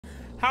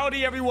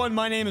Howdy everyone,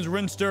 my name is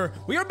Rinster.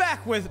 We are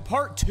back with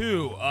part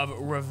 2 of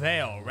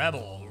Reveil,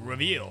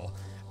 Reveil.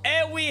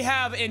 And we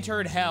have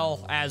entered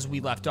hell as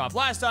we left off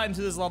last time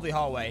to this lovely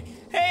hallway.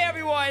 Hey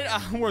everyone,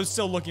 we're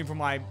still looking for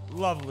my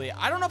lovely,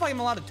 I don't know if I'm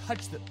allowed to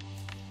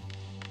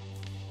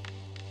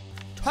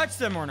touch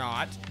them or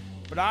not,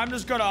 but I'm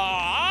just gonna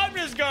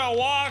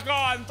walk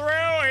on through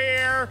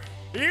here.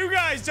 You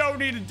guys don't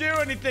need to do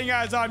anything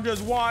as I'm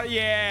just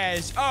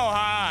yes, oh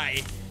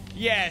hi.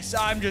 Yes,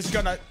 I'm just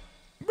gonna,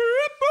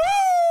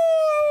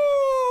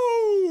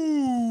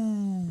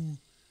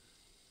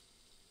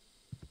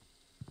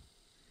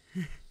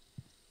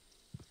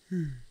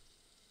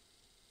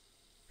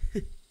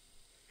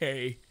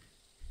 hey,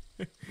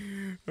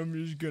 I'm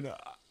just gonna,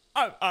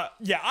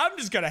 yeah, I'm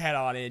just gonna head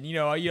on in. You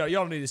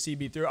don't need to see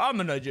me through. I'm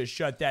gonna just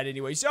shut that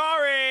anyway.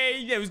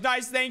 Sorry, it was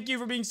nice. Thank you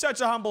for being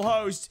such a humble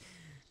host.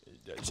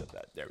 Shut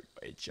that. There we go.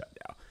 It's shut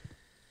now.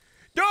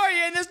 Door,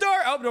 you in this door?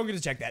 Oh, don't get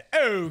to check that.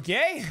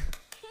 Okay.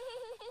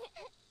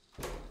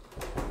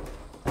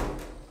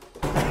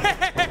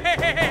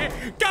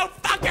 Go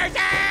fuck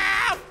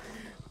yourself!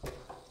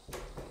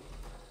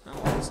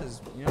 Oh, well, this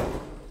is,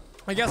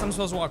 I guess I'm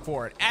supposed to walk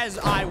forward. As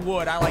I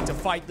would, I like to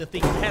fight the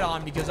thing head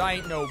on because I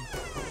ain't no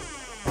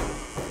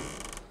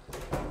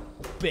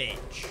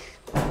bitch.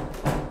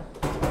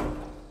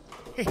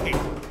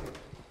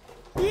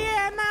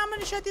 Yeah, Mom, I'm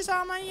gonna shut this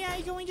off. Yeah,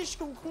 you're going to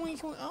school.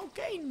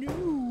 Okay,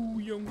 no,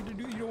 you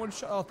don't want to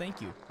shut. Oh,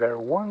 thank you. There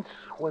once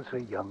was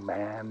a young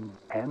man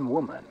and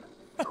woman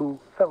who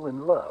fell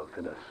in love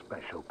in a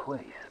special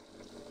place.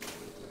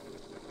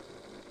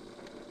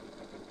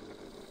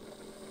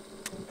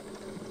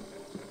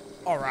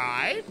 All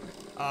right.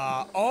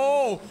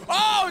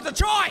 It's a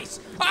choice.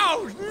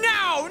 Oh,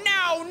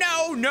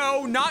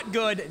 no, not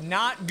good,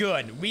 not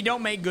good. We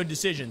don't make good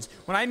decisions.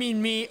 When I mean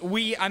me,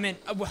 I mean,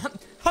 when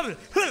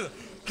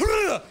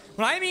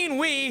I mean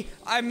we,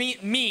 I mean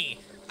me.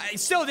 I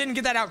still didn't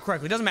get that out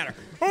correctly. Doesn't matter.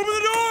 Open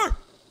the door.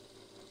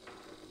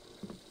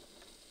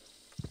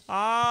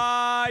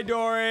 Hi,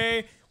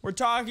 Dory. We're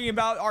talking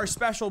about our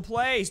special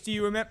place. Do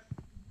you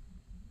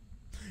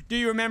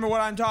remember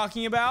what I'm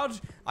talking about?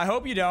 I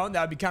hope you don't.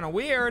 That would be kind of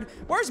weird.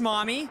 Where's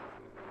Mommy?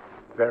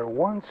 There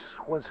once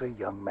was a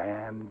young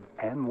man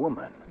and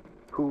woman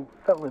who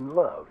fell in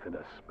love in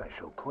a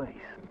special place.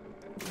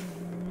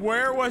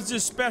 Where was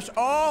this special?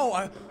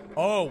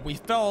 Oh, we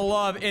fell in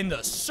love in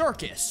the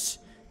circus.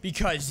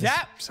 Because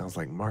that sounds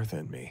like Martha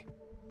and me.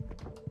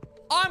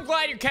 I'm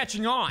glad you're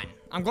catching on.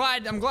 I'm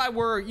glad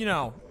we're,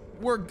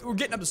 we're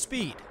getting up to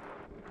speed.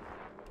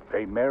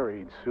 They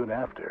married soon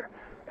after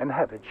and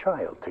had a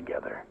child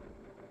together.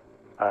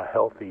 A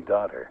healthy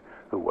daughter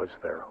who was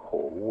their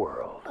whole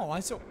world. Oh,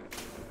 I'm so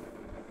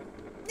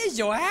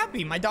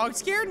happy. My dog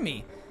scared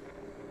me.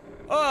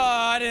 Oh,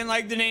 I didn't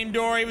like the name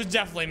Dory. It was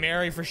definitely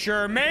Mary for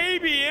sure.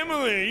 Maybe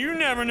Emily. You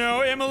never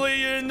know.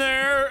 Emily in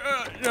there.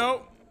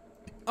 No.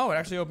 Oh, it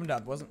actually opened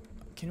up.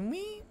 Can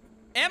we?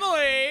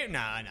 Emily!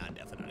 Nah,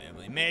 definitely not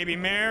Emily. Maybe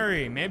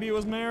Mary. Maybe it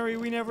was Mary.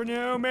 We never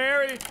knew.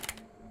 Mary,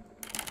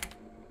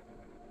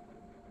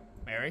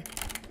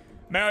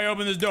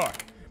 open this door.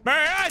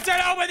 Mary, I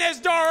said open this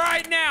door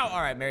right now!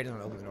 Alright, Mary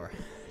doesn't open the door.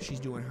 She's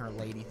doing her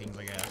lady things,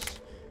 I guess.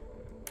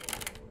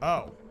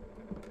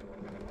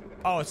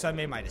 Oh, so I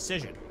made my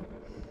decision.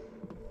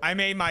 I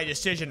made my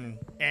decision,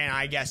 and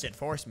I guess it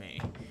forced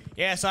me.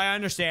 Yes, I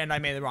understand I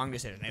made the wrong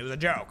decision. It was a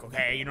joke,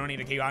 okay? You don't need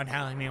to keep on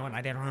telling me what I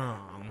did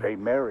wrong. They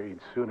married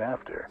soon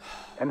after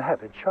and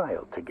had a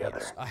child together.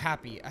 Yes, a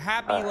happy,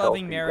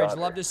 loving marriage.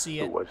 Love to see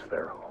it. Who was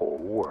their whole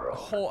world.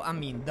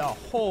 The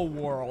whole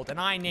world. And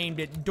I named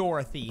it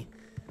Dorothy.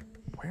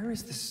 Where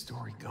is this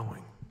story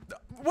going?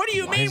 What do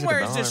you mean,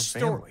 where is this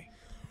story?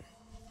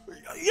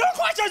 Your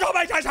questions don't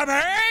make sense to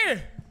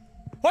me!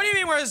 What do you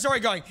mean, where's the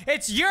story going?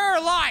 It's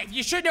your life!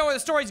 You should know where the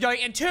story's going,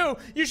 and 2,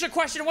 you should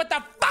question what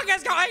the fuck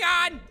is going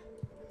on!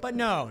 But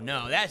no,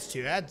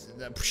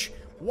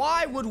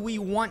 why would we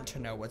want to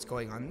know what's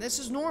going on? This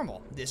is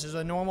normal. This is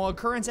a normal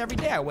occurrence every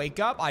day. I wake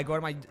up, I go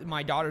to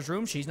my daughter's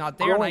room, she's not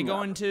there, and I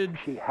go into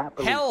she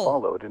happily hell.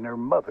 Followed in her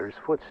mother's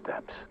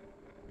footsteps.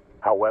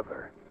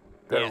 However,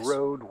 their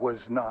road was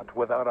not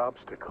without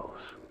obstacles.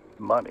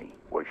 Money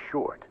was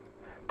short.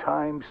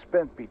 Time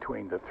spent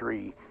between the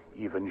three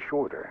even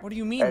shorter. What do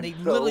you mean? And they so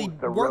literally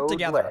the work road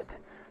together. Led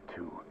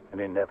to an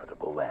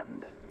inevitable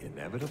end.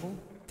 Inevitable?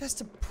 That's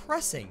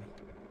depressing.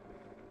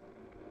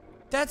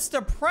 That's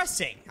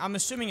depressing. I'm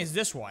assuming it's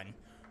this one.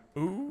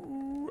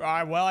 Ooh.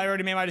 Well, I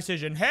already made my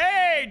decision.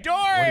 Hey, Dory!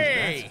 What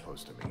is that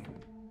supposed to mean?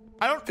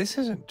 I don't. This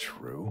isn't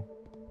true.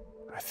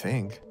 I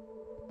think.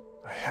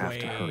 I have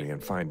to hurry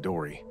and find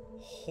Dory.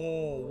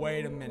 Oh,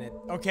 wait a minute.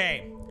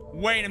 Okay,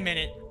 wait a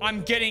minute.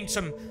 I'm getting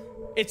some.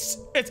 It's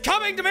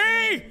coming to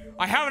me.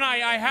 I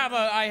have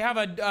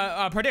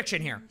a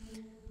prediction here.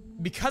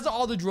 Because of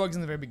all the drugs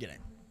in the very beginning.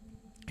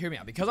 Hear me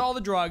out. Because of all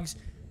the drugs,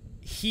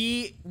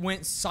 he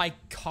went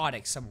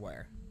psychotic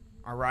somewhere.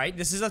 All right,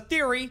 this is a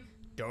theory.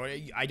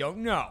 I don't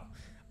know.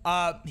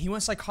 He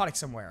went psychotic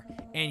somewhere,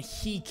 and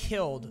he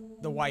killed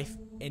the wife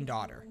and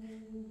daughter.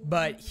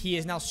 But he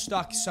is now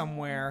stuck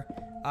somewhere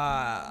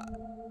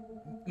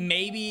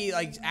maybe,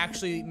 like,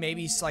 actually,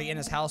 maybe he's, like, in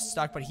his house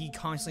stuck, but he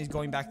constantly is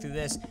going back through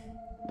this,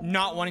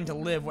 not wanting to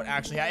live what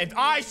actually happened. If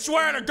I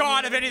swear to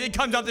God, if anything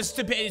comes up the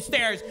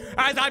stairs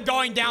as I'm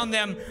going down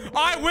them,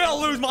 I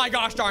will lose my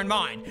gosh darn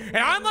mind. And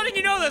I'm letting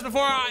you know this and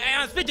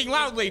I'm speaking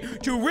loudly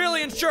to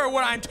really ensure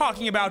what I'm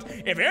talking about.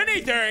 If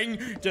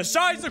anything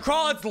decides to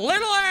crawl its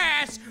little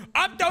ass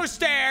up those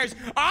stairs,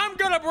 I'm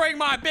gonna bring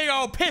my big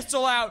old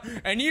pistol out,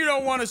 and you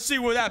don't want to see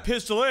where that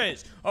pistol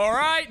is. All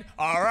right?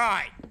 All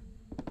right.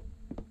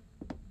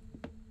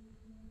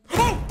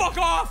 Oh, fuck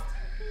off!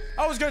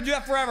 I was gonna do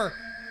that forever.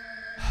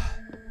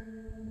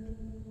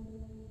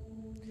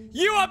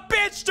 You a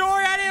bitch,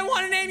 Dory! I didn't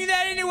want to name you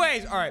that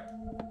anyways! Alright.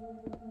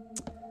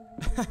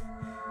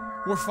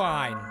 We're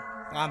fine.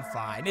 I'm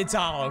fine. It's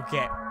all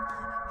okay.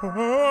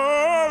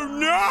 Oh,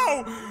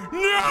 no!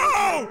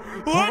 No!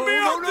 Let me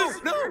out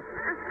this... No!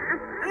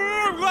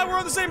 Oh, I'm glad we're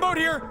on the same boat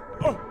here.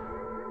 Oh.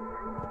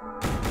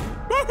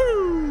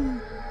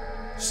 Woohoo!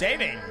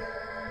 Saving.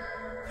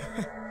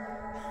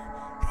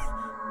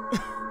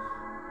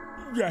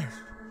 Yes.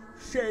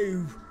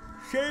 Save.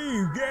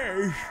 Save,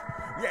 yes.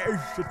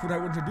 Yes, that's what I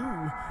want to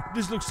do.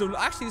 This looks so...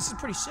 Actually, this is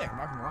pretty sick. I'm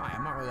not gonna lie.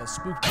 I'm not really that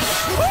spooked.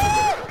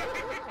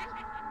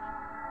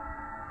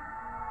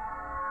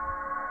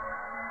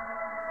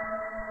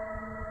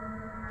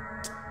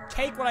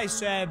 Take what I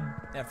said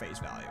at face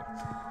value.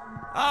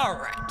 All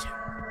right.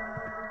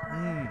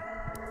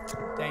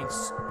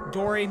 Thanks,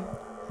 Dory.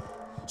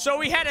 So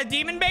we had a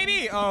demon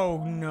baby?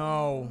 Oh,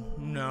 no.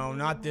 No,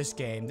 not this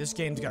game. This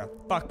game's gonna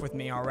fuck with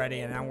me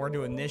already, and now we're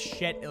doing this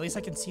shit. At least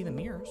I can see the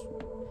mirrors.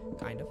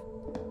 Kind of.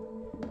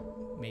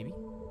 Maybe.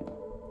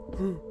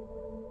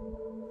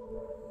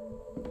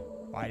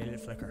 Why did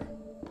it flicker?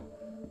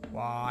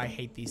 Wow, I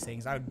hate these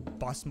things. I would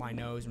bust my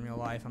nose in real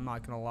life. I'm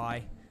not gonna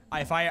lie.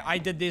 If I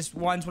did this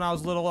once when I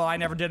was little, I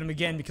never did them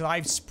again because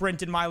I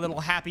sprinted my little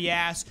happy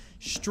ass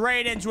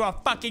straight into a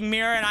fucking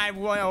mirror and I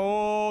went,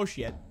 oh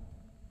shit.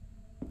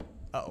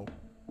 Uh-oh.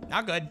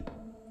 Not good.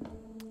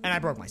 And I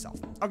broke myself.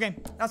 Okay,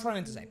 that's what I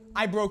meant to say.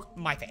 I broke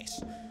my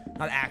face.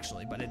 Not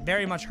actually, but it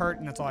very much hurt,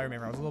 and that's all I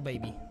remember. I was a little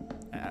baby.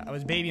 I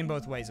was baby in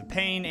both ways of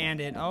pain and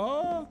it.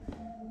 Oh,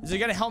 is it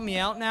gonna help me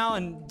out now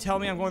and tell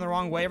me I'm going the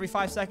wrong way every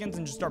 5 seconds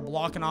and just start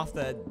blocking off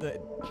the?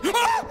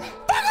 Ah!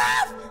 Fuck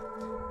off!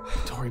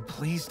 Tori,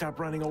 please stop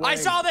running away. I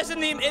saw this in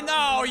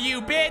oh,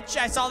 you bitch!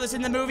 I saw this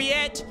in the movie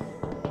It.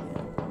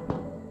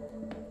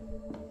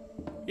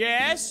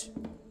 Yes.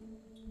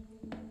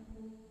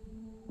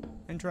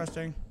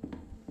 Interesting.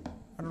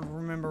 I don't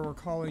remember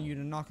recalling you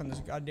to knock on this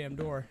goddamn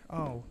door.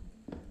 Oh,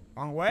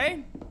 wrong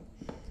way.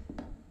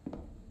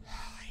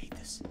 I hate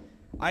this.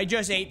 I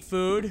just ate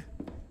food,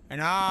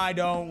 and I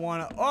don't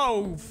want to.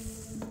 Oh,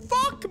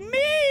 fuck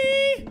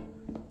me!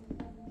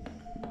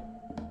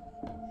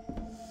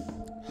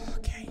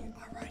 Okay,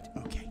 alright,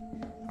 okay.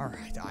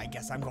 Alright, I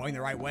guess I'm going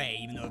the right way,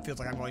 even though it feels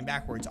like I'm going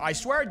backwards. I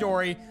swear,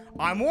 Dory,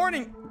 I'm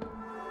warning.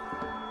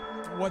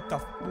 What the?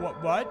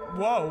 What?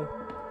 Whoa.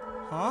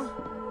 Huh?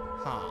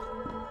 Huh.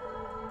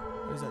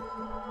 What is it?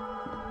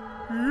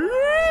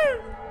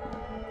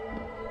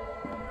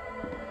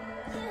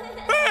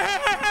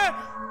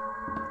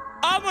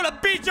 I'm gonna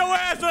beat your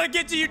ass when I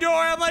get to you,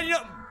 Dory. I'm letting you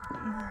know.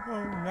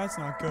 Oh, that's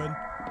not good.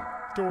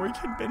 Dory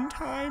can bend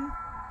time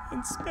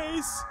and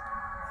space.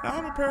 And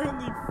I'm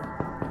apparently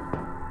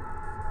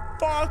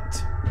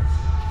fucked.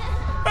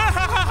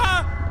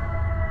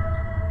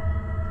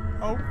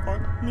 Oh,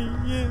 fuck me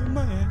in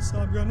my ass.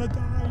 I'm gonna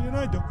die and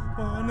I don't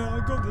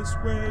wanna go this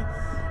way.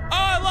 Oh,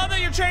 I love that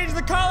you changed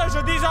the colors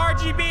of these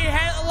RGB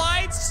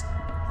headlights.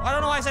 I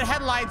don't know why I said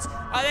headlights.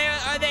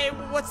 Are they,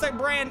 what's the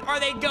brand? Are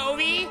they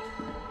Govee?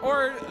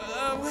 Or,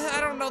 I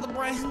don't know the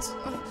brands.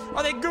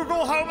 Are they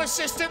Google Home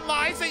Assistant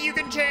lights that you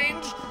can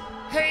change?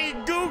 Hey,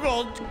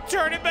 Google,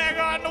 turn it back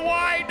on to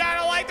white. I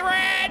don't like the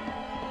red.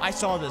 I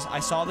saw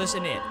this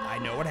in It. I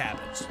know what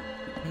happens.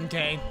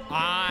 Okay,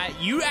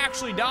 you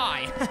actually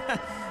die.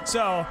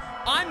 So,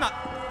 I'm not.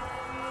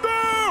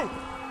 No!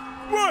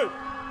 What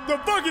the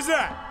fuck is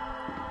that?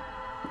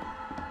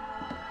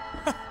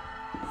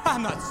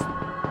 I'm not.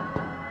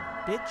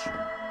 Bitch,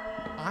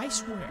 I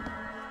swear.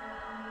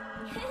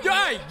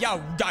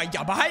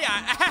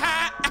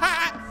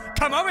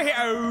 Come over here.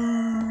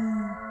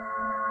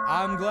 Oh.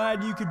 I'm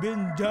glad you could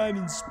bend time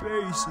and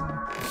space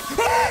and.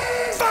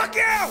 Fuck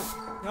you!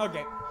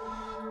 Okay.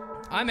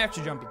 I'm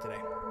extra jumpy today.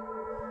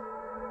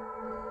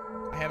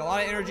 I have a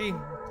lot of energy.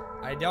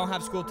 I don't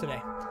have school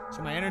today,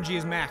 so my energy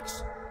is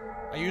max.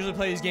 I usually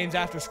play these games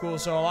after school,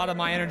 so a lot of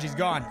my energy's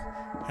gone.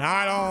 And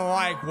I don't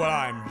like what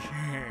I'm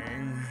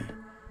seeing.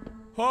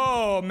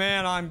 Oh,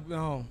 man, I'm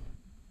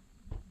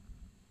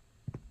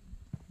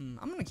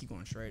gonna keep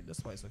going straight. This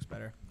place looks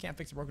better. Can't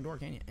fix a broken door,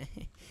 can you?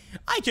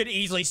 I could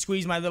easily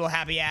squeeze my little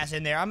happy ass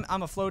in there.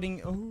 I'm a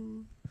floating.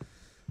 Oh. I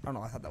don't know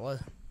what I thought that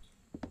was.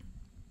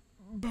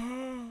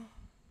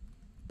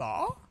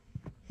 Bah?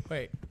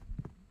 Wait.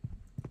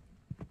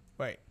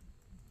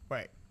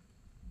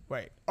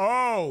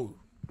 Oh.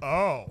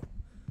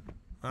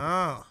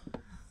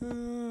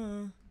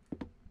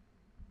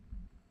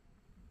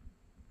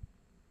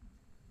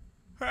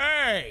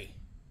 Hey.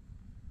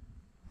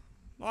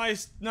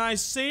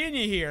 Nice seeing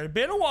you here.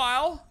 Been a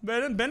while.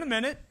 Been a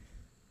minute.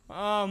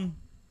 Forgot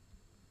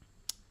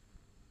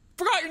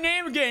your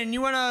name again.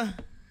 You wanna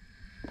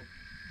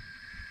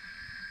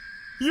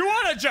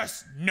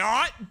just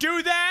not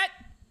do that?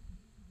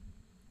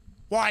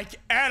 Like,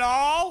 at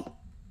all?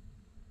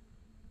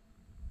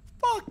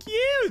 Fuck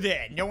you,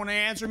 then. Don't wanna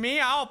answer me?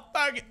 I'll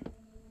fucking...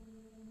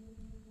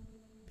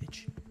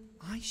 Bitch,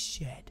 I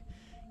said,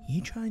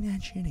 you try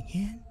that shit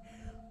again,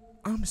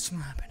 I'm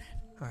slapping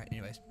it. Alright,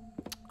 anyways.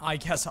 I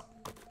guess I'll...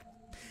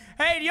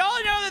 Hey, do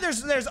y'all know that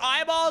there's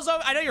eyeballs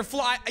over... I know you're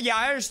yeah,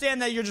 I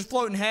understand that you're just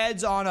floating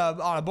heads on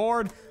a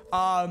board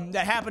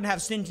that happen to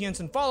have sentience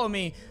and follow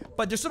me,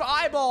 but there's some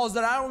eyeballs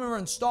that I don't remember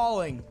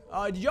installing.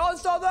 Did y'all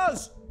install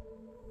those?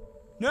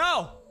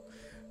 No.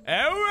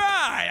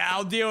 Alright,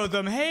 I'll deal with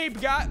them. Hey,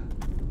 got...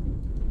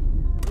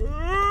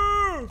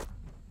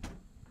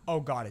 Oh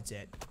god, it's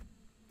it.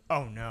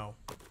 Oh no.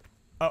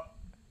 Oh.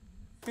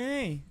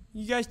 Hey,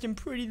 you got some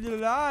pretty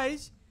little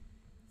eyes.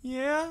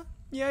 Yeah?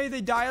 Yeah, are they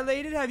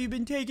dilated? Have you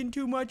been taking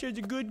too much of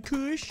the good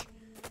kush?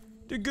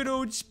 The good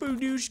old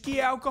Spoonooski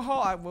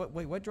alcohol?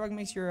 Wait, what drug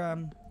makes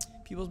your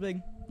pupils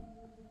big?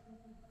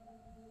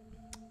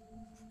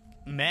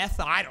 Meth?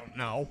 I don't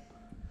know.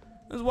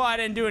 That's why I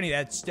didn't do any of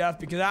that stuff,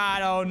 because I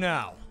don't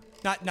know.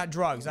 Not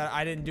drugs.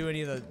 I didn't do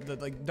any of the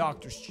like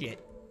doctor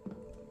shit.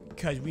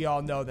 Because we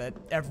all know that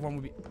everyone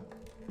would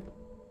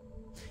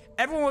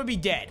be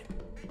dead.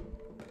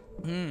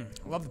 I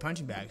love the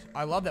punching bags.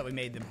 I love that we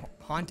made them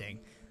haunting.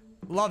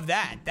 Love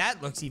that.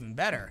 That looks even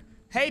better.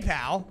 Hey,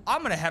 pal.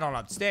 I'm gonna head on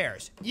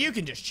upstairs. You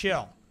can just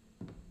chill.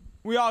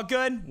 We all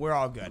good? We're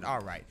all good.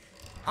 All right.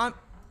 I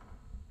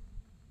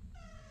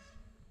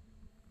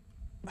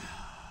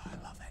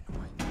love that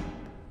noise.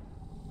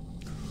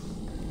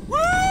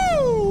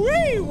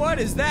 Woo-wee! What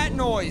is that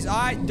noise?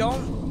 I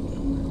don't...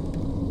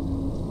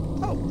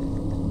 Oh.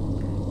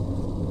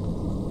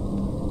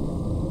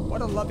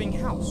 What a loving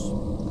house.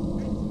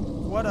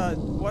 What a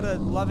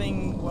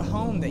loving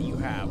home that you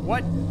have.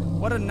 What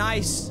a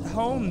nice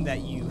home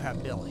that you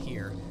have built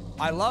here.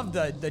 I love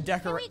the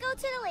decoration. Can we go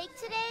to the lake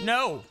today?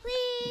 No.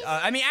 Please.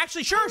 I mean,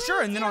 actually,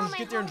 sure, and then I'll just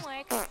get there and...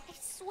 I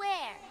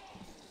swear.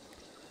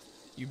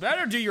 You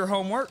better do your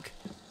homework.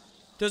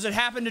 Does it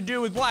happen to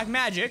do with black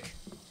magic?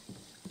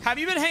 Have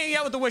you been hanging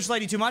out with the witch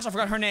lady too much? I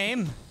forgot her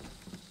name.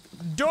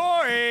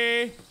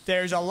 Dory!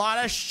 There's a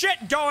lot of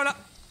shit going up.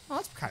 Oh,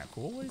 that's kind of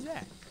cool. What is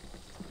that?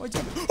 What's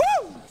that?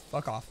 Woo!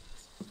 Fuck off.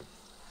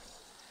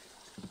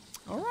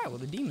 Alright, well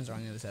the demons are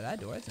on the other side of that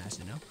door. That's nice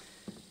to know.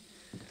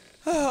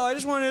 Oh, I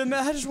just wanted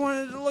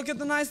to look at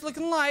the nice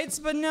looking lights,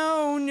 but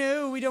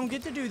no, we don't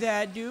get to do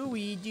that, do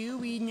we?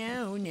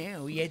 No.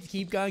 We have to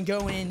keep on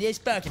going in this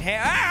fucking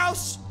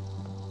house!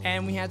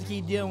 And we have to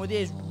keep dealing with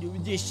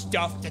this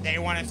stuff that they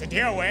want us to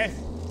deal with.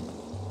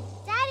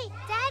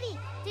 Daddy,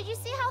 did you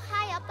see how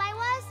high up I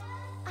was?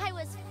 I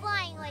was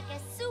flying like a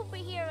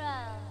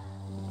superhero.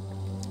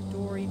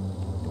 Dory,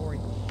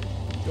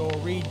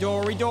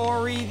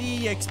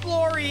 the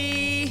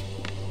Explory.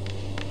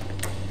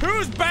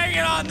 Who's banging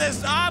on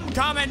this? I'm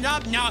coming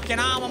up, knocking.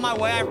 I'm on my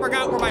way. I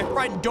forgot where my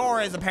front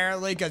door is,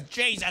 apparently, because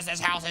Jesus, this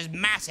house is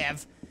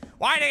massive.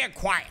 Why did it get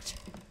quiet?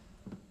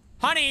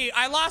 Honey,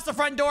 I lost the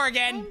front door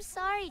again. I'm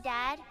sorry,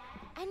 Dad.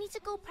 I need to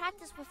go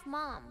practice with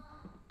Mom.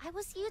 I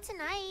will see you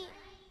tonight.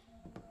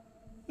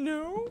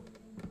 No.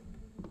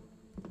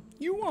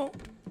 You won't.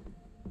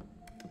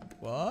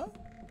 What?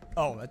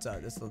 Oh, that's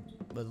the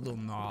little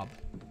knob.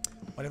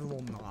 Whatever the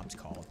little knob's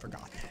called.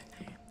 Forgot that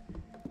name.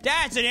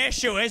 That's an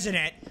issue, isn't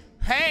it?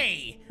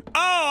 Hey! Oh,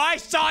 I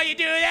saw you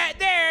do that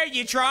there!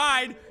 You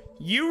tried!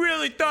 You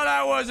really thought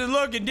I wasn't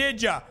looking,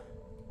 did ya?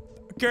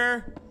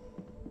 Okay.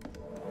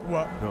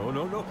 What?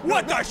 No.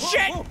 What the whoa,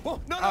 shit?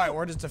 No. Alright,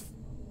 we're just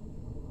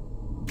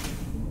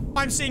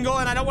I'm single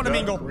and I don't want to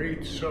mingle. The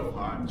great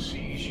Sohan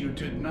sees you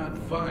did not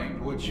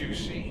find what you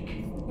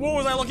seek. What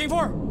was I looking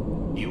for?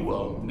 You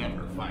will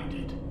never find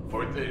it,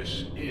 for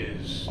this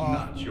is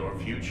not your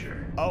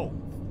future. Oh.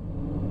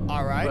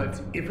 Alright.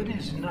 But if it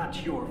is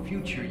not your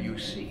future you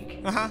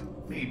seek,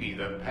 maybe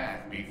the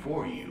path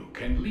before you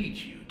can lead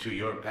you to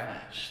your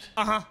past.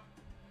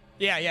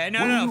 Yeah,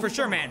 no, for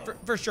sure, man.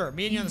 For sure.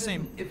 Me and you are the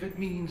same. If it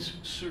means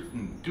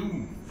certain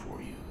doom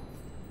for you.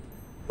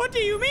 What do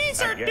you mean,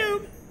 certain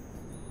doom?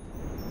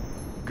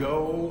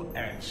 Go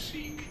and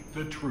seek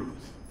the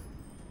truth.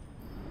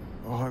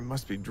 Oh, I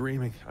must be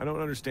dreaming. I don't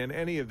understand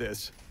any of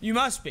this. You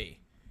must be.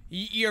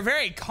 You're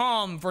very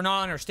calm for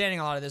not understanding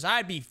a lot of this.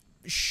 I'd be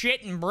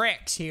shitting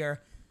bricks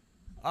here.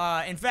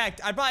 In fact,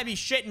 I'd probably be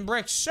shitting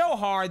bricks so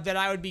hard that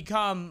I would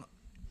become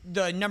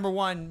the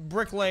 #1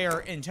 bricklayer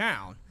in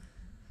town.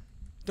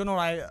 Don't know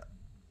what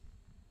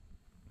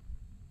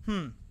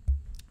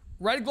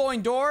Red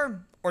glowing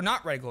door or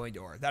not red glowing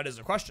door? That is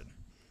the question.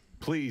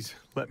 Please,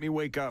 let me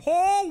wake up.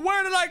 Oh,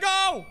 where did I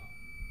go?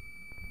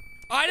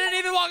 I didn't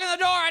even walk in the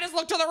door. I just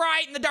looked to the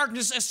right and the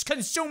darkness has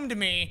consumed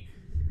me.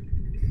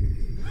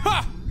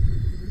 Ha!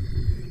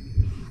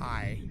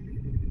 Hi.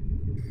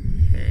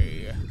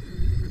 Hey.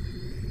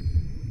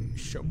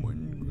 Is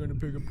someone gonna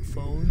pick up the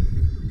phone?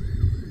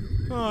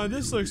 Oh,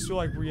 this looks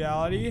like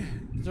reality.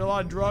 Is there a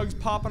lot of drugs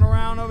popping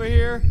around over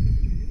here?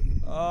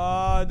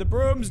 The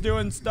broom's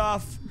doing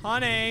stuff.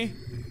 Honey,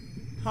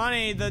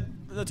 the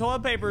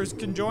toilet paper is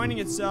conjoining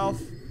itself.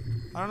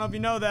 I don't know if you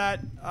know that.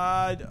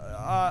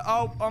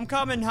 Oh, I'm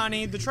coming,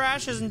 honey. The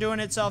trash isn't doing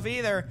itself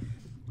either.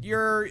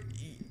 Your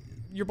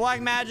black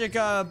magic,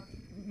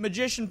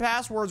 magician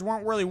passwords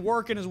weren't really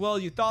working as well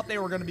as you thought they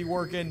were going to be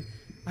working.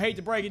 I hate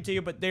to break it to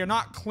you, but they're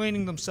not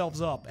cleaning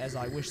themselves up as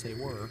I wish they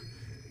were.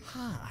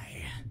 Hi.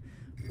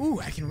 Ooh,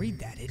 I can read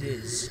that. It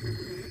is.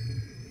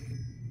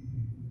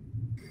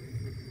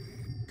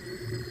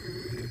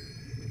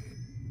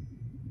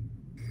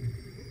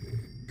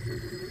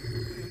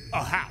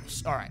 A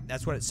house. All right,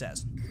 that's what it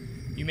says.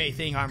 You may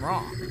think I'm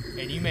wrong,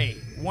 and you may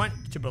want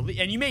to believe,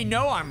 and you may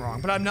know I'm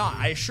wrong, but I'm not.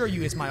 I assure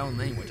you it's my own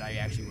language. I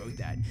actually wrote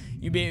that.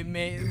 You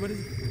may what is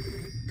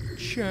it?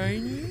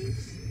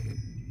 Chinese?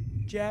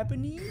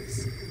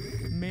 Japanese?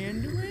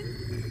 Mandarin?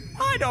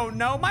 I don't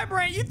know. My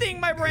brain, you think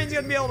my brain's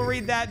gonna be able to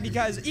read that?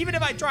 Because even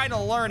if I try to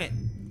learn it,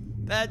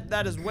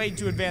 that is way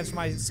too advanced for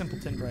my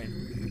simpleton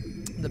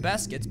brain. The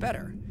best gets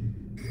better.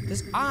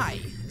 Does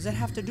that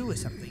have to do with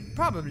something?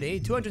 Probably.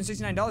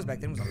 $269 back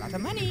then was a lot of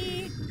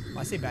money. Well,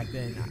 I say back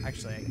then,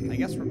 actually, I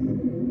guess we're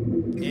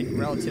in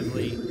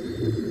relatively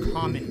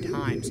common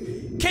times.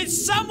 Can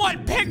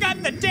someone pick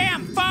up the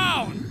damn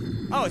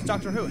phone? Oh, it's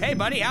Doctor Who. Hey,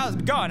 buddy, how's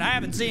it going? I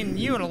haven't seen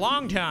you in a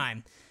long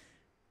time.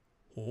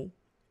 Oh,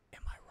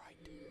 am I right?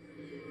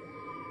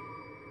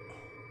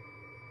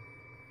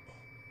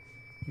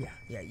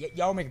 Yeah,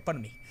 y'all making fun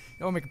of me.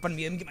 Y'all making fun of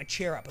me. Let me get my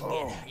chair up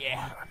again.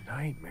 Yeah. What a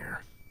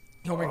nightmare.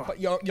 Y'all were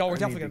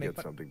definitely gonna make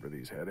get something for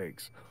these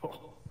headaches.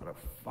 Oh, what a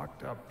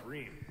fucked up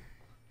dream.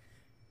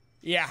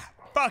 Yeah,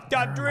 fucked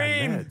up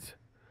dream. Meds?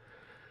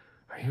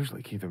 I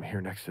usually keep them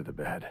here next to the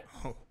bed.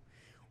 Oh,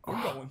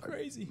 we're going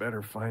crazy.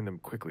 Better find them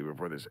quickly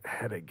before this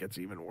headache gets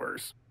even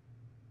worse.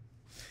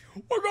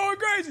 We're going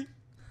crazy.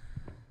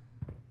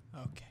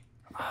 Okay.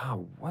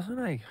 Wasn't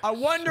I? I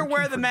wonder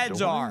where the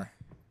meds are.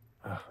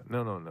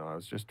 No. I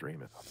was just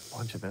dreaming. A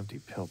bunch of empty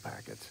pill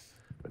packets,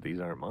 but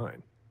these aren't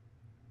mine.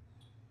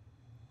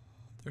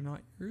 They're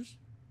not yours?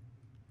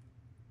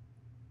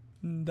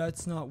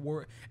 That's not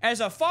worth.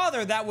 As a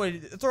father, that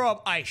would throw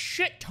up a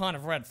shit ton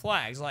of red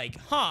flags. Like,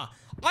 I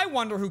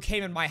wonder who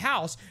came in my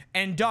house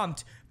and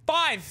dumped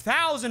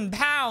 5,000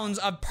 pounds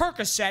of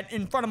Percocet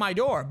in front of my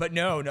door. But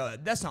no,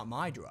 that's not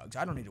my drugs.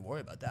 I don't need to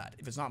worry about that.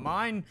 If it's not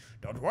mine,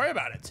 don't worry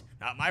about it.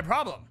 Not my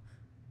problem.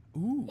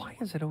 Ooh. Why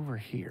is it over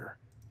here?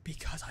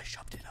 Because I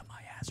shoved it up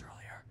my ass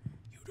earlier.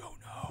 You don't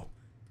know.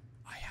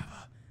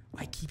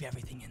 I keep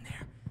everything in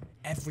there.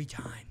 Every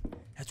time.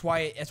 That's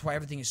why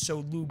everything is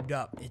so lubed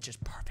up. It's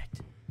just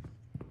perfect.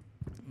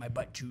 My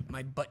butt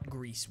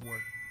grease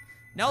work.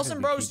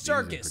 Nelson Bros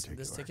Circus.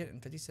 This ticket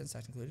and 50 cents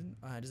tax included.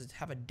 Does it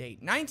have a date?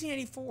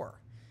 1984.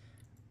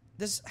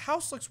 This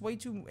house looks way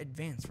too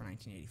advanced for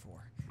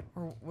 1984.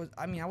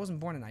 I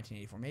wasn't born in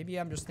 1984. Maybe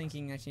I'm just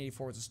thinking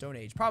 1984 was a Stone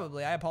Age.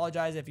 Probably. I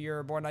apologize if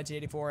you're born in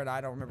 1984 and I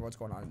don't remember what's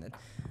going on in it.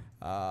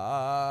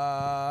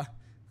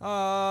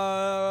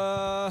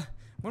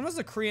 When was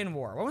the Korean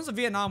War? When was the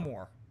Vietnam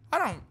War? I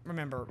don't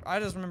remember.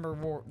 I just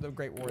remember the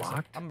Great War.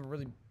 Locked?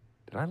 Did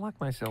I lock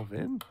myself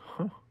in?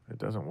 Huh, it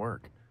doesn't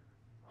work.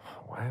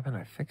 Why haven't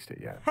I fixed it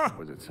yet?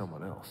 Was it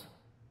someone else?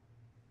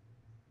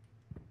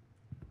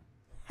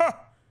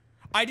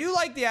 I do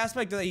like the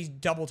aspect that he's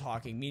double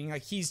talking, meaning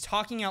like he's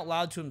talking out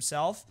loud to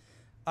himself,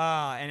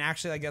 and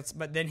actually like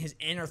but then his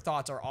inner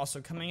thoughts are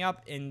also coming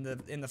up in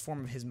the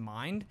form of his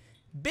mind.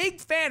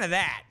 Big fan of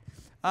that.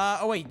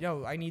 Oh wait,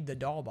 no, I need the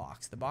doll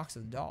box. The box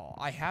of the doll.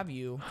 I have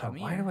you. Come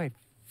Why do I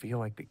feel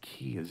like the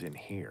key is in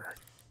here?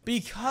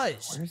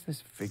 Because where's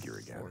this figure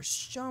again? For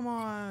some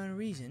odd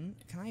reason,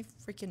 can I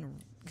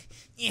freaking?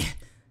 Yeah.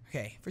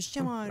 Okay. For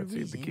some odd reason,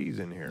 see if the key's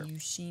in here. You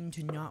seem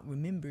to not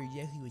remember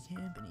exactly what's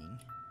happening,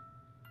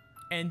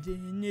 and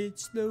then it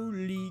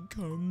slowly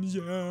comes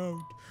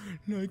out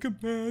like a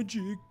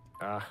magic.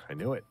 I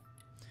knew it.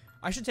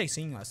 I should take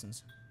singing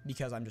lessons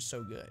because I'm just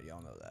so good.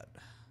 Y'all know that.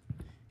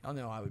 Y'all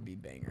know I would be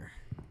banger.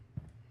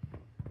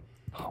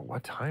 Oh,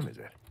 what time is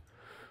it?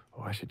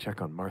 Oh, I should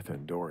check on Martha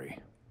and Dory.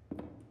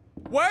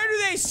 Where do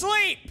they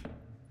sleep?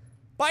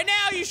 By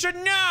now you should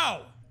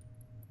know. All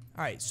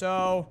right,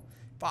 so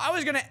if I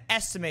was gonna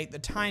estimate the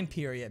time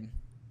period,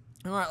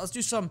 all right, let's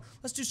do some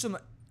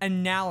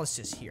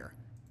analysis here.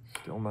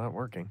 Still not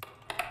working.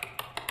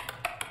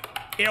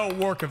 It'll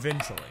work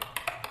eventually.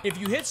 If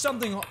you hit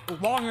something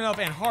long enough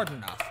and hard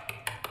enough,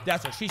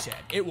 that's what she said.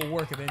 It will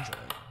work eventually.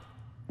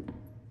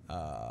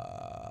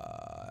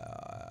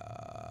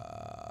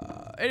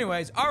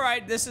 Anyways, all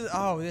right. This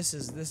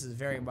is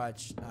very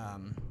much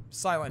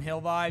Silent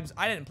Hill vibes.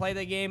 I didn't play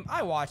the game.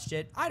 I watched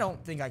it. I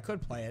don't think I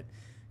could play it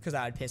because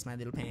I would piss my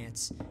little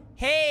pants.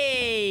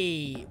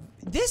 Hey,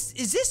 does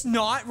this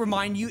not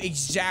remind you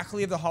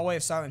exactly of the hallway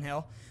of Silent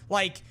Hill?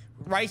 Like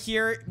right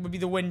here would be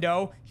the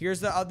window. Here's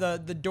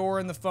the door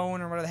and the phone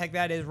or whatever the heck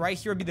that is. Right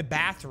here would be the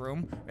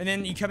bathroom, and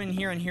then you come in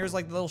here and here's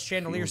like the little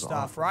chandelier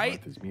stuff,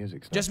 right? Martha's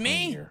music's not just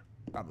me? here.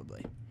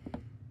 Probably.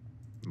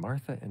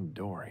 Martha and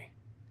Dory.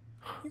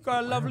 You got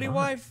a Where lovely am I?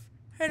 wife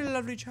and a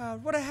lovely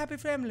child. What a happy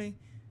family.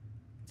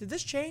 Did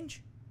this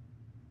change?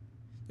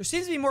 There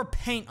seems to be more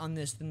paint on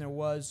this than there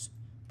was,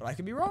 but I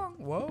could be wrong.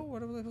 Whoa,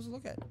 what was I supposed to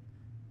look at?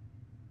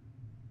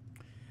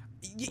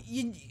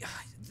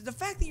 The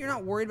fact that you're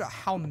not worried about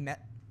how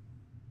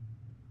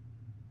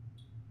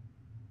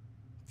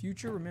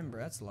future remember,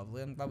 that's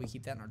lovely. I'm glad we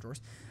keep that in our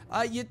drawers.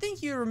 You'd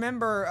think you'd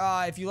remember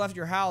if you left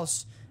your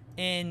house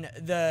in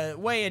the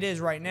way it is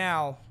right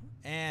now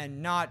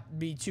and not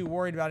be too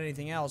worried about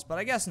anything else, but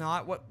I guess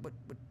not. What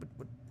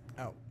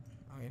oh,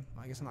 okay,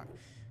 I guess I'm not,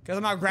 because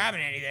I'm not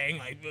grabbing anything.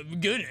 Like,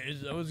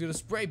 goodness, I was gonna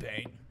spray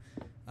paint.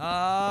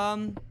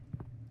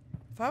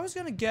 If I was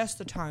gonna guess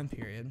the time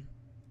period,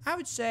 I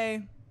would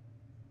say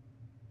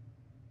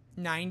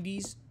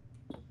 90s.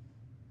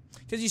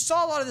 Because you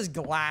saw a lot of this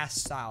glass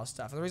style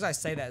stuff. And the reason I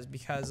say that is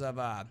because of,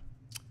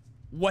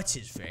 what's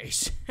his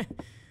face?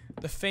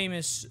 The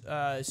famous,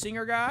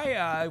 singer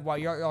guy. Well,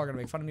 y'all are gonna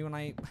make fun of me when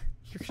you're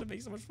gonna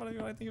make so much fun of me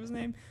when I think of his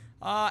name.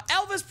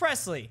 Elvis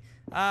Presley.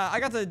 I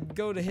got to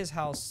go to his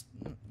house.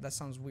 That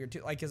sounds weird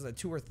too. Like, as a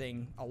tour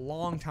thing a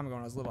long time ago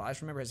when I was little. I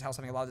just remember his house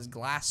having a lot of this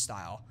glass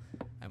style.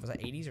 Was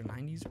that 80s or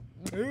 90s?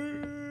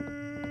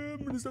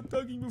 I'm gonna stop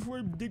talking before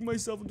I dig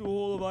myself into a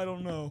hole of I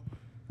don't know.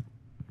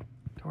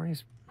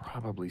 Tori's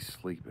probably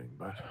sleeping,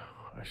 but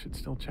I should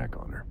still check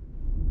on her.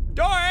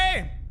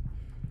 Dory!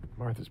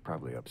 Martha's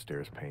probably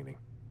upstairs painting.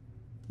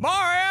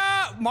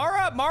 Martha,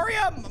 Martini,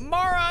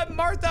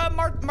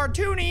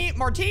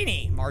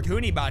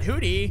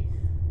 Hootie.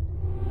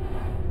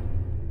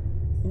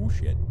 Oh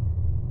shit.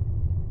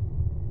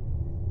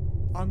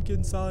 I'm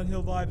getting Silent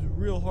Hill vibes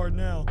real hard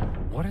now.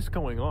 What is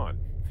going on?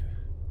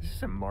 This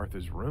isn't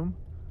Martha's room.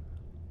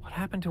 What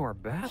happened to our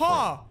bathroom?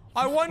 Huh,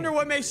 I wonder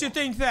what makes you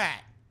think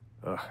that.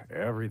 Ugh,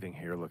 everything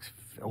here looks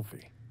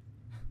filthy.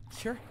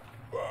 Sure.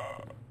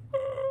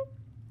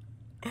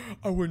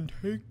 I wouldn't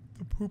take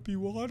the poopy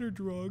water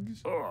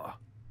drugs. Ugh.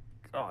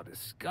 God,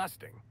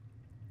 disgusting.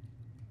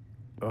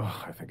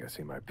 Ugh, I think I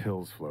see my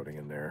pills floating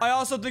in there. I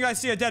also think I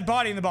see a dead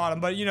body in the bottom,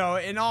 but you know,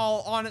 in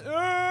all honesty,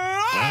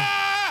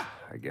 I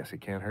guess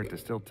it can't hurt to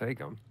still take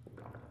them.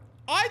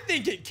 I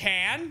think it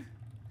can.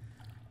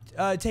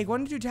 Take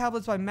 1 to 2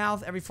 tablets by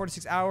mouth every 4 to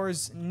 6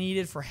 hours,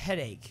 needed for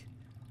headache.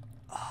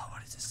 Oh,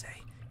 what does this say?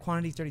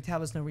 Quantity 30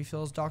 tablets, no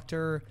refills.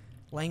 Dr.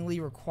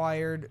 Langley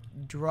required.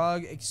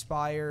 Drug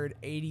expired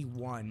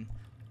 81.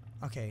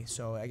 Okay,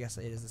 so I guess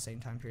it is the same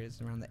time period.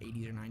 It's around the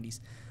 80s or 90s.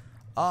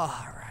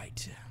 All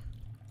right.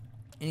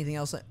 Anything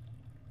else?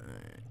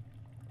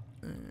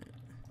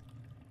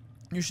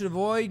 You should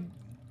avoid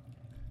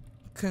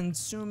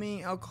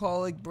consuming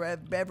alcoholic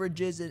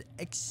beverages and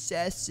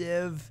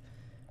excessive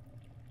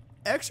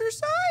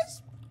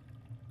exercise?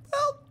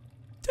 Well,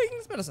 taking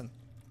this medicine.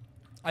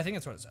 I think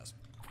that's what it says.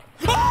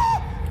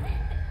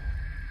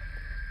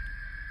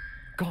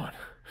 Gone.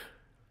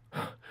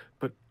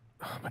 But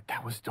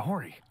that was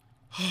Dory.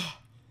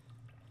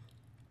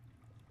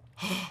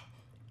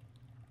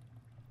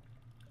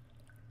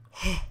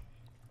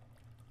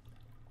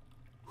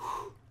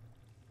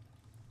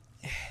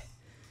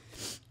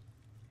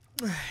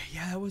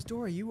 Yeah, that was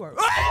Dory. You are.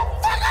 Oh,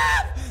 fuck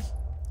off!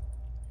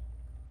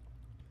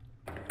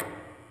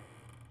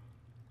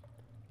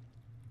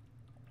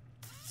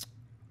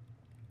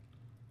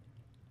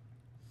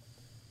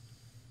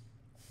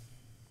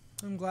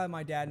 I'm glad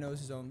my dad knows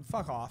his own.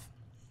 Fuck off.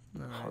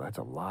 All right. Oh, that's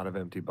a lot of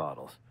empty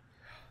bottles.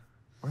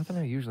 Martha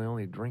and I usually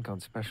only drink on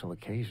special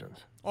occasions.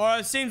 Or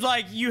it seems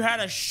like you had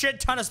a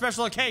shit ton of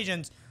special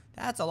occasions.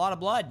 That's a lot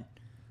of blood.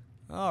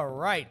 All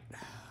right.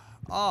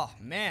 Oh,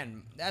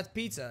 man. That's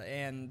pizza.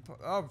 And,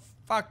 oh,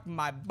 fuck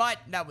my butt.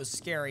 That was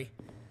scary.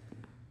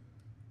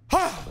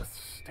 The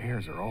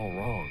stairs are all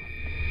wrong.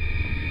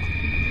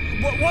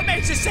 What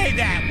makes you say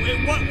that? I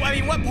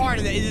mean, what part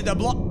of it? Is it the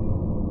blood?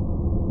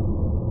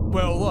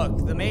 Well,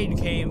 look. The maid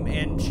came,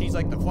 and she's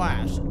like the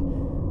Flash.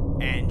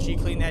 And she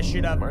cleaned that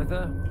shit up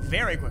Martha?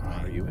 very quickly.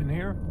 Are you in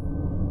here?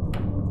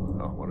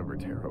 Oh, one of her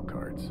tarot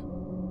cards.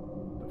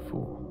 The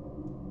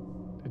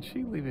Fool. Did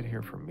she leave it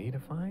here for me to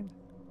find?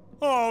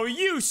 Oh,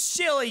 you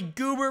silly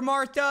goober,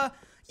 Martha.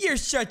 You're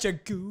such a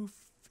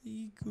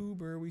goofy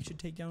goober. We should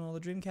take down all the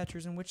dream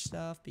catchers and witch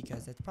stuff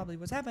because that's probably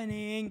what's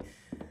happening.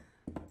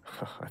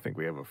 I think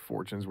we have a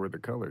fortune's worth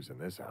of colors in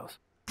this house.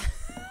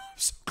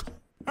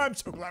 I'm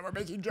so glad we're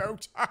making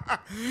jokes.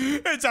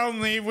 It's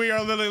only we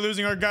are literally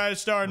losing our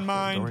gosh darn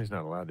mind. Dory's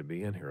not allowed to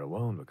be in here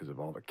alone because of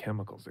all the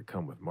chemicals that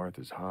come with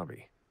Martha's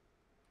hobby.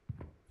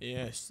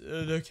 Yes,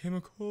 the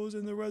chemicals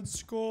in the red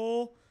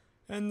skull,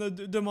 and the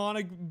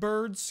demonic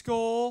bird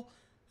skull,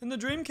 and the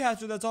dream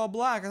catcher that's all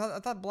black. I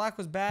thought black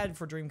was bad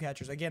for dream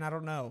catchers. Again, I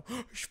don't know.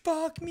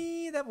 Fuck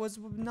me, that was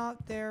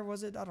not there,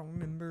 was it? I don't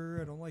remember.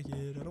 I don't like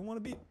it. I don't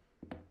want to be.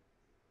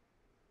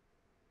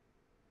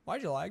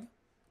 Why'd you lag?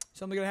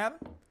 Something gonna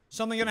happen?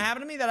 Something gonna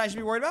happen to me that I should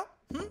be worried about?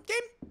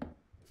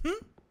 Game?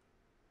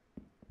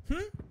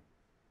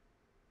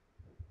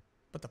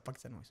 What the fuck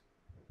is that noise?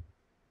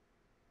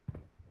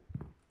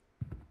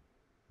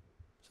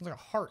 Sounds like a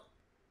heart.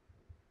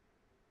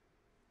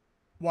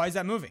 Why is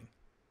that moving?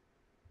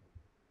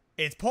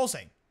 It's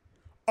pulsing.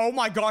 Oh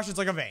my gosh, it's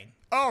like a vein.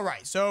 All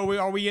right, so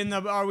are we in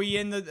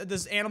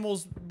this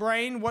animal's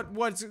brain?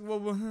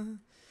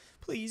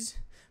 Please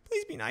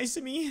be nice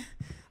to me.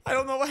 I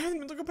don't know if I have the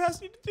mental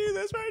capacity to do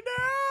this right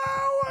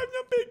now. I'm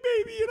a big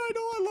baby, and I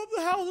know I love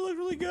the house. It looked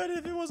really good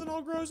if it wasn't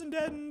all gross and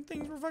dead and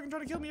things were fucking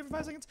trying to kill me every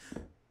 5 seconds.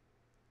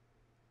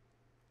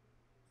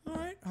 All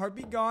right,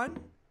 heartbeat gone.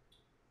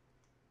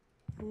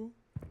 Ooh.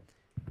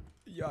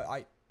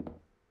 Yeah,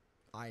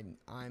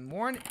 I'm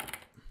warned.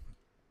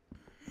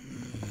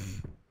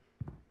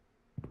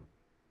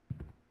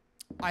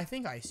 I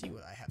think I see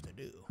what I have to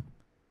do.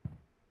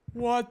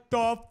 What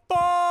the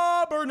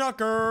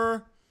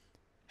fobbernucker?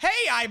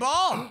 Hey,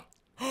 eyeball!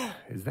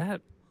 Is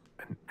that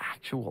an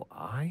actual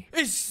eye?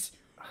 It's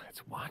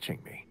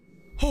watching me.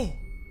 Oh,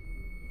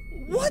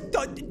 what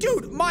the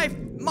dude? My.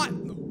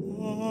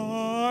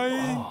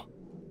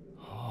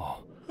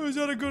 Oh. Is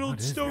that a good old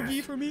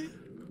stogie for me?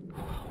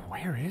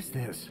 Where is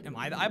this? Am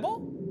I the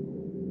eyeball?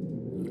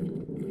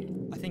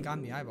 I think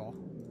I'm the eyeball.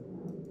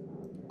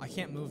 I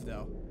can't move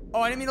though.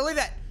 Oh, I didn't mean to leave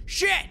that.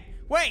 Shit!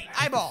 Wait,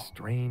 eyeball. A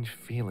strange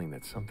feeling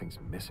that something's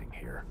missing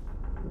here.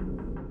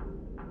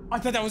 I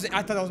thought that was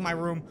my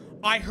room.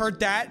 I heard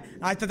that.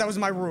 And I thought that was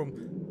my room.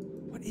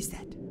 What is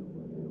that?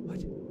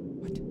 What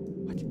am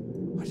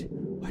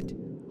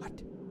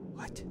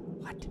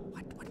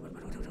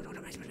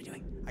I supposed to be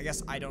doing? I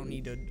guess I don't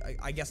need to.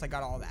 I guess I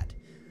got all that.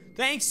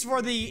 Thanks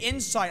for the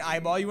insight,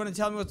 eyeball. You want to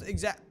tell me what's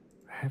exact?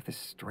 I have this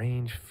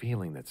strange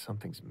feeling that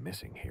something's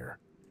missing here.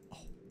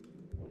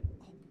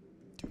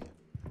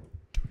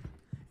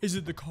 Is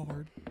it the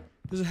card?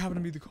 Does it happen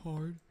to be the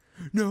card?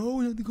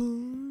 No, not the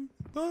card.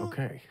 Oh.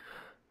 Okay.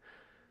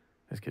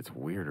 This gets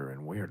weirder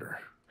and weirder.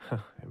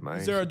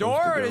 Is there a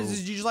door, or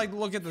is you just like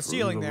look at the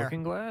ceiling there?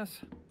 Looking glass?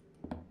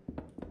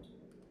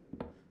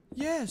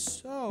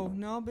 Yes. Oh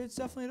no, but it's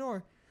definitely a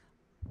door.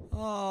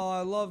 Oh,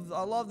 I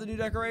love the new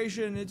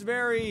decoration. It's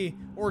very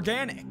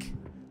organic.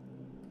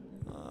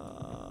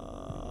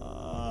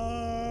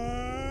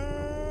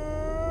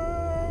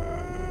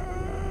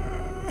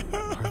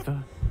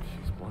 Martha,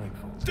 she's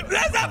blindfolded.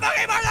 That's not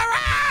fucking Martha!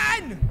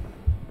 Run!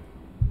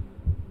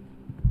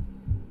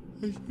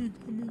 Is she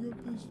coming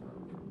up this?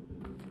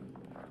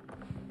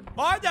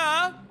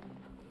 Martha!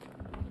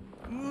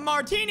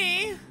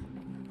 Martini!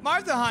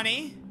 Martha,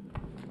 honey.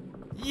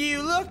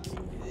 You look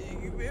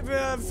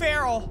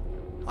feral.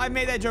 I've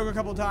made that joke a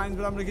couple times,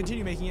 but I'm gonna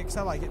continue making it because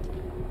I like it.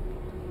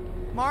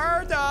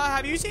 Martha,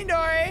 have you seen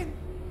Dory?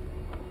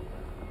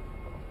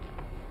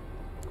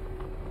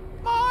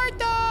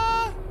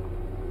 Martha!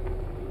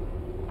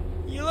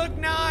 You look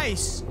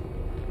nice.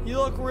 You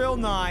look real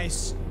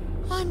nice.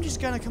 I'm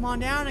just gonna come on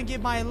down and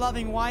give my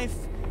loving wife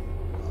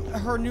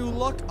her new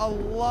look a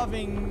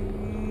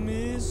loving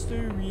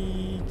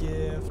mystery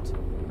gift.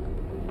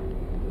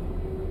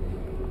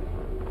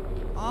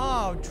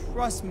 Oh,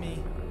 trust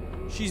me.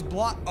 She's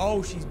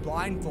she's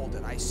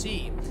blindfolded. I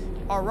see.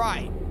 All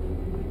right.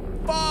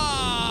 What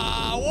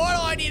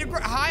do I need to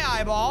Hi,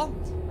 eyeball.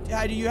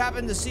 Do you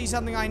happen to see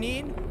something I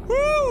need?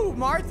 Woo,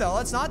 Martha,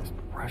 let's not. This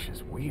brush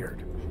is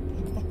weird.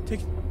 Oh,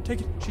 take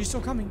it. She's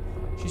still coming.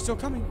 She's still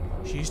coming.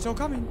 She's still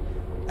coming.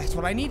 That's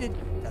what I needed.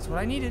 That's what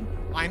I needed.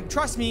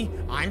 Trust me,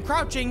 I'm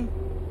crouching.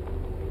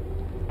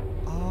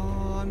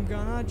 I'm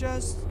gonna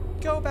just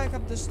go back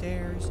up the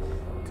stairs.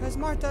 Because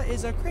Martha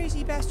is a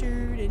crazy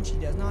bastard and she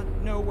does not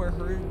know where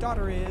her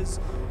daughter is.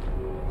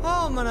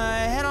 I'm gonna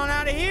head on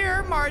out of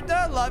here,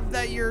 Martha. Love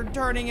that you're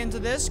turning into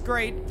this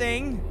great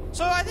thing.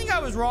 So I think I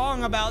was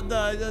wrong about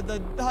the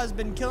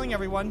husband killing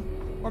everyone.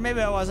 Or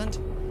maybe I wasn't.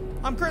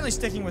 I'm currently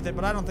sticking with it,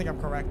 but I don't think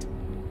I'm correct.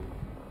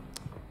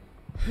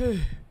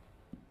 Okay.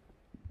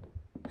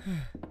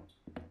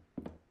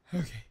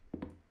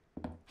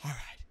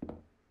 Alright.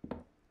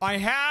 I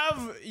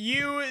have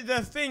you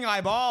the thing,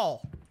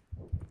 eyeball.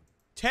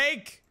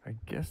 Take. I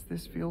guess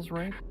this feels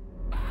right.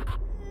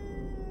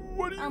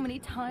 How many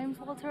times,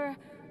 Walter?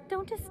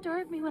 Don't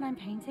disturb me when I'm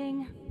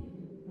painting.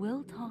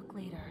 We'll talk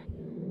later.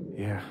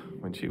 Yeah,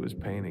 when she was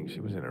painting,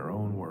 she was in her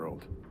own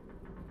world.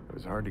 It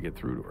was hard to get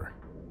through to her.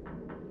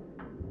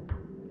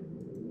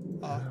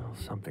 Well,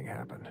 something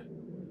happened.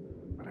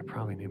 But I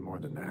probably need more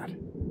than that.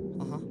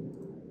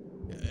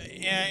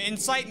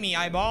 Incite me,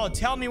 eyeball.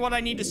 Tell me what I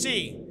need to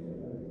see.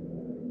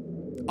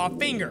 A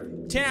finger.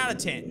 10 out of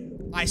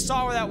 10. I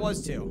saw where that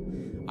was too.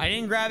 I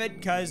didn't grab it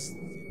because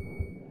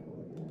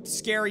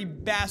scary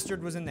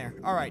bastard was in there.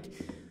 All right.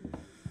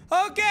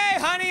 Okay,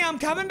 honey, I'm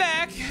coming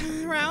back.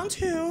 Round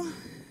 2.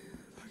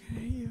 Fucking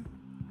hate you.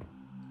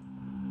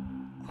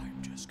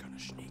 I'm just gonna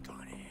sneak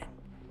on in.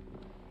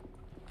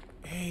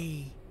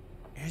 Hey,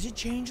 has it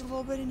changed a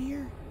little bit in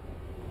here?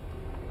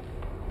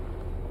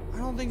 I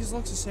don't think this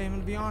looks the same,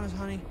 to be honest,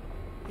 honey.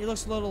 It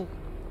looks a little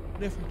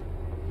different.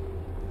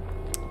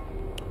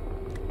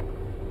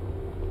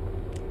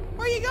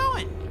 Where are you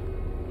going?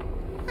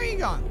 Where are you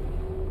going?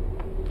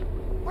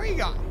 Where are you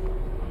going?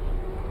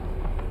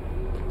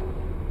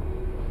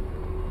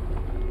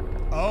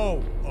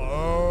 Oh,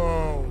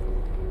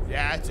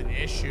 that's an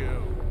issue.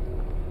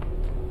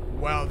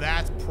 Well,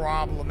 that's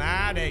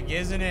problematic,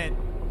 isn't it?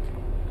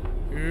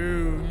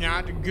 Ooh, now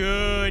not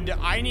good.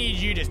 I need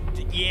you to,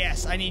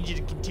 yes, I need you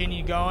to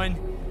continue going.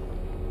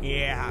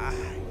 Yeah,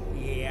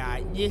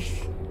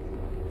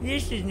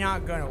 this is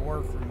not gonna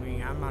work for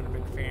me. I'm not a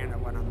big fan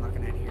of what I'm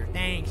looking at here.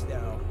 Thanks,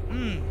 though.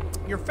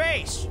 Your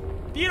face.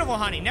 Beautiful,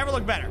 honey. Never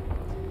looked better.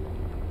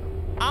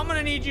 I'm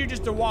gonna need you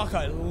just to walk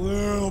a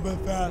little bit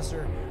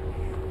faster.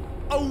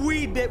 A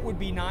wee bit would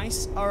be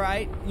nice, all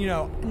right? You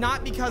know,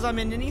 not because I'm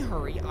in any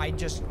hurry. I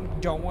just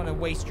don't want to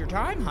waste your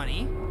time,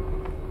 honey.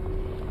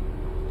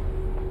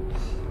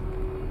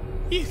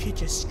 You could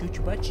just scoot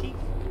your butt cheek.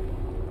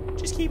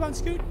 Just keep on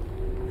scooting.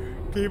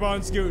 Keep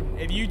on scooting.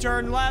 If you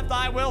turn left,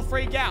 I will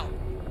freak out.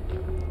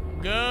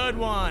 Good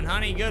one,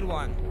 honey, good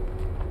one.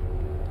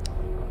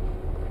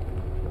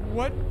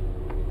 What?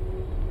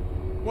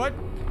 What?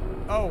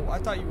 Oh, I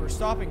thought you were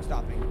stopping.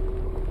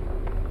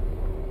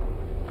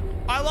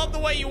 I love the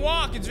way you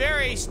walk. It's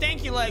very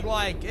stanky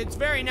leg-like. It's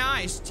very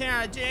nice. 10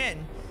 out of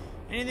 10.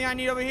 Anything I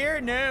need over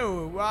here?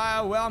 No.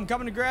 Well, I'm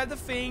coming to grab the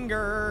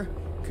finger.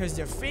 Because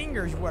the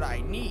finger's what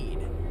I need.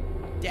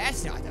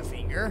 That's not the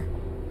finger.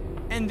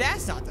 And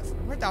that's not the...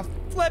 What the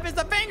flip is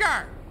the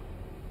finger?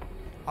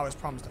 I was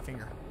promised a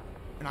finger.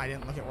 And I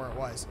didn't look at where it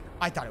was.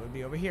 I thought it would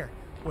be over here.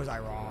 Was I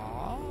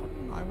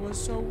wrong? I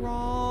was so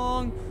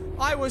wrong.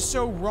 I was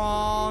so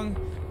wrong.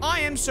 I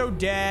am so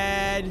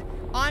dead.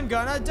 I'm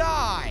gonna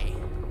die.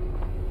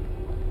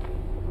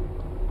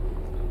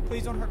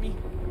 Please don't hurt me.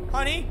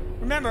 Honey,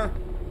 remember,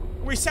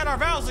 we said our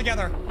vows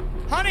together.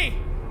 Honey,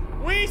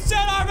 we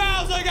said our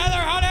vows together,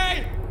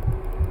 honey!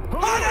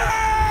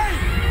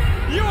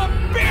 Honey! You a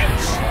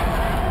bitch!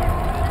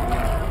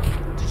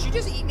 Did she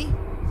just eat me?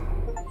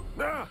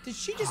 Did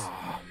she just...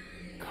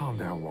 Calm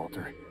down,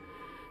 Walter.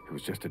 It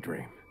was just a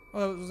dream.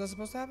 Oh, was that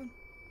supposed to happen?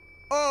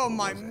 Oh,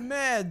 my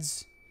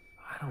meds.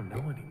 I don't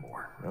know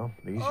anymore. Well,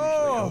 these usually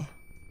help.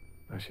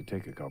 I should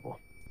take a couple.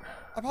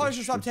 I probably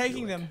should stop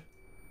taking them.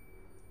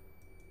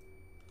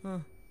 Huh.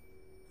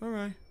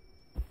 Alright.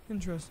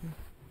 Interesting.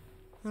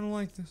 I don't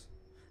like this.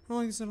 I don't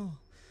like this at all.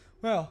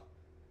 Well,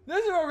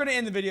 this is where we're going to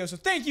end the video. So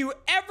thank you,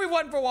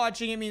 everyone, for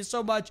watching. It means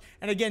so much.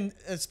 And again,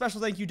 a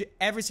special thank you to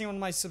every single one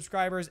of my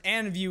subscribers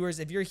and viewers.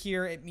 If you're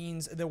here, it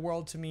means the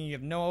world to me. You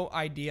have no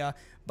idea.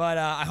 But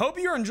I hope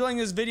you're enjoying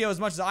this video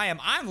as much as I am.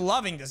 I'm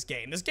loving this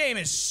game. This game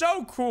is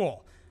so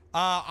cool.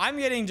 I'm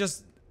getting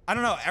just... I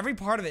don't know, every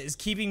part of it is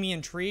keeping me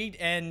intrigued,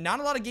 and not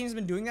a lot of games have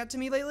been doing that to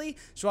me lately,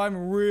 so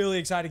I'm really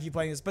excited to keep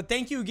playing this. But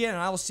thank you again,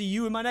 and I will see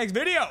you in my next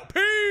video.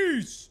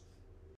 Peace!